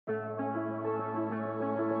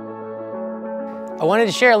I wanted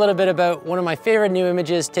to share a little bit about one of my favorite new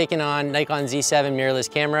images taken on Nikon Z7 mirrorless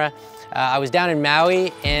camera. I was down in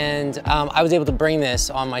Maui and I was able to bring this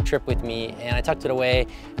on my trip with me, and I tucked it away,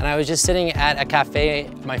 and I was just sitting at a cafe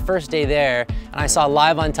my first day there, and I saw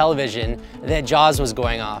live on television that Jaws was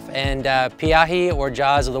going off. And Paia, or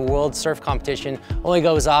Jaws, of the World Surf Competition, only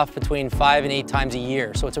goes off between 5 and 8 times a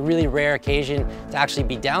year. So it's a really rare occasion to actually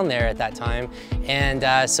be down there at that time.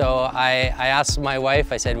 And so I asked my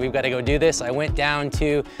wife, I said, we've got to go do this. I went down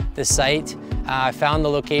to the site, I found the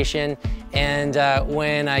location, and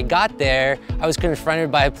when I got there, I was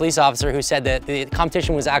confronted by a police officer who said that the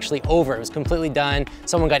competition was actually over. It was completely done.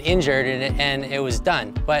 Someone got injured and it was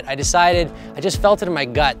done. But I decided, I just felt it in my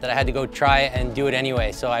gut that I had to go try and do it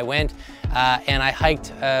anyway. So I went and I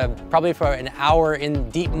hiked probably for an hour in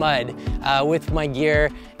deep mud with my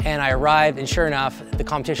gear, and I arrived, and sure enough, the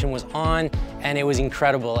competition was on, and it was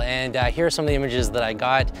incredible. And here are some of the images that I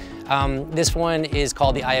got. This one is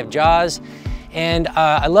called the Eye of Jaws. And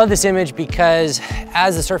I love this image because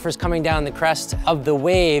as the surfer's coming down the crest of the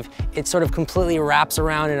wave, it sort of completely wraps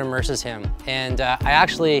around and immerses him. And I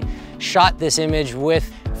actually shot this image with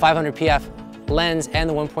 500 PF lens and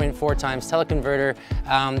the 1.4 times teleconverter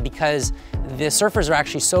because the surfers are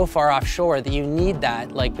actually so far offshore that you need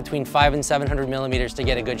that, like between 500 and 700 millimeters to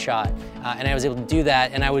get a good shot. And I was able to do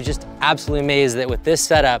that, and I was just absolutely amazed that with this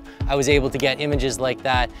setup, I was able to get images like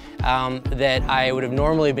that that I would have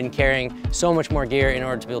normally been carrying so much more gear in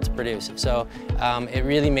order to be able to produce. So it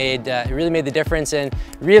really made the difference, and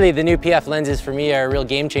really the new PF lenses for me are a real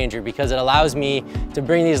game changer because it allows me to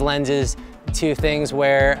bring these lenses to things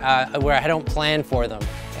where I don't plan for them.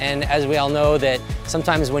 And as we all know, that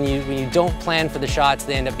sometimes when you don't plan for the shots,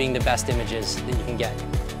 they end up being the best images that you can get.